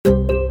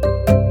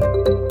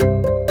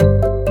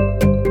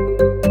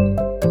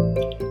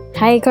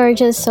Hi,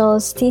 gorgeous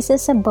souls. This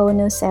is a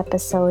bonus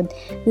episode.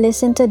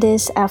 Listen to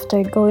this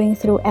after going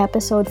through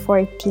episode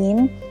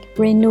 14,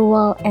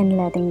 Renewal and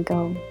Letting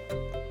Go.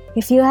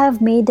 If you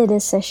have made the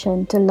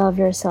decision to love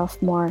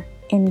yourself more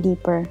and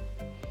deeper,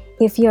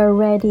 if you are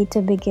ready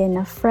to begin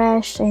a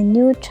fresh and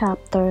new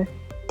chapter,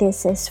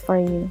 this is for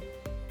you.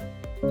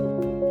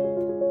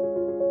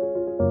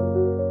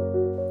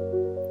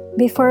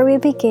 Before we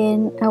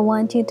begin, I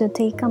want you to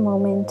take a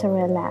moment to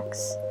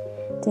relax.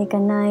 Take a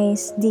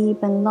nice,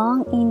 deep, and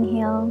long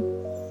inhale.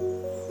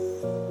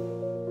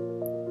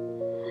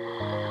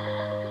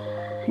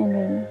 And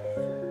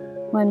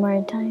release. One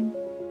more time.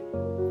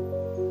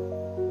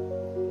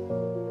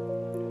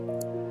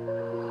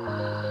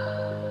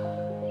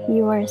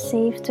 You are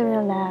safe to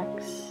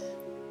relax.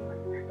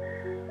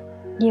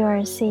 You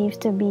are safe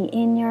to be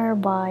in your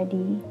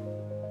body.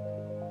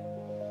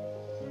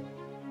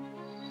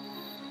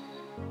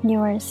 You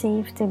are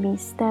safe to be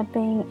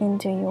stepping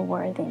into your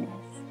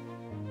worthiness.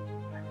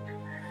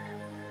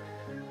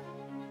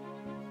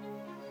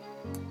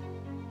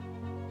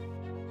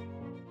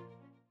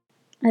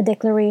 A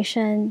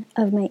declaration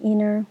of my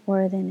inner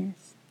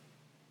worthiness.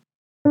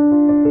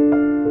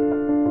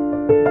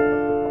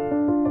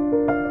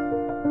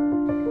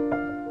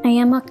 I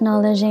am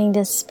acknowledging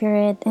the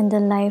spirit and the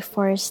life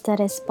force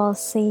that is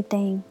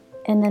pulsating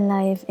and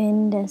alive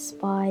in this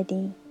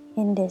body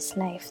in this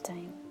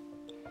lifetime.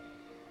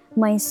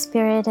 My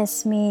spirit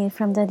is made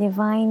from the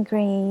divine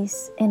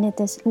grace and it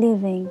is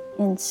living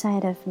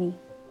inside of me.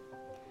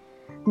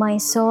 My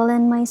soul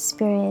and my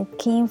spirit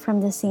came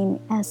from the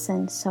same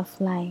essence of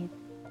light.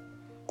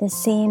 The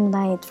same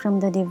light from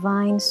the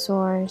divine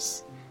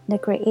source, the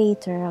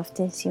creator of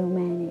this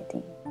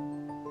humanity.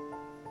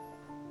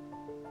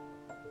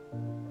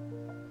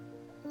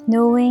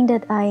 Knowing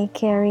that I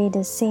carry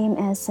the same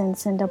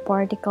essence and the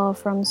particle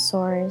from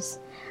source,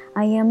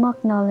 I am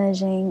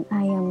acknowledging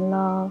I am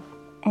love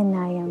and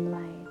I am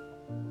light.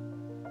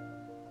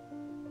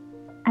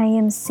 I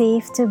am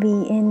safe to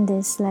be in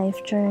this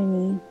life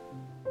journey,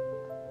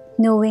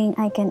 knowing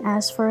I can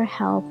ask for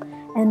help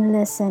and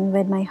listen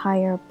with my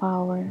higher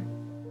power.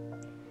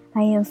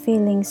 I am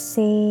feeling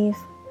safe,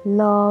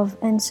 loved,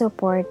 and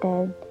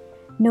supported,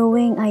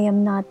 knowing I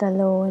am not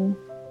alone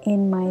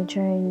in my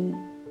journey.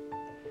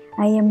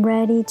 I am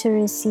ready to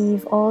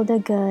receive all the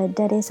good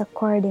that is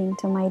according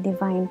to my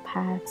divine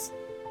paths.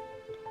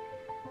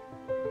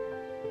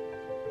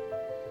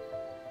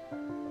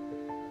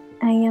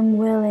 I am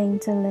willing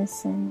to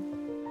listen.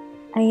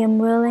 I am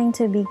willing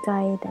to be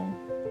guided.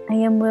 I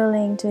am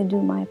willing to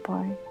do my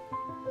part.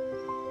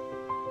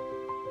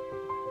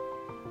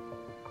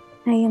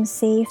 I am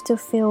safe to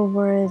feel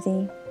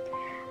worthy.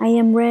 I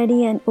am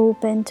ready and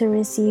open to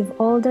receive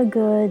all the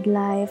good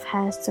life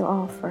has to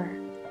offer.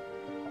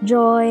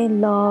 Joy,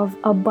 love,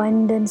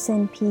 abundance,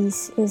 and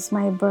peace is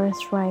my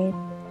birthright.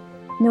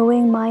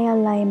 Knowing my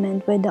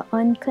alignment with the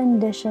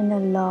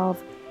unconditional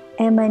love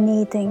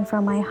emanating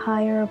from my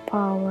higher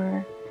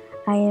power,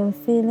 I am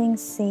feeling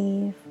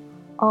safe.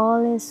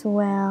 All is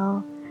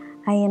well.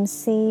 I am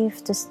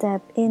safe to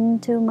step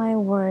into my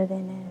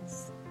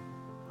worthiness.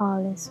 All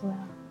is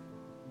well.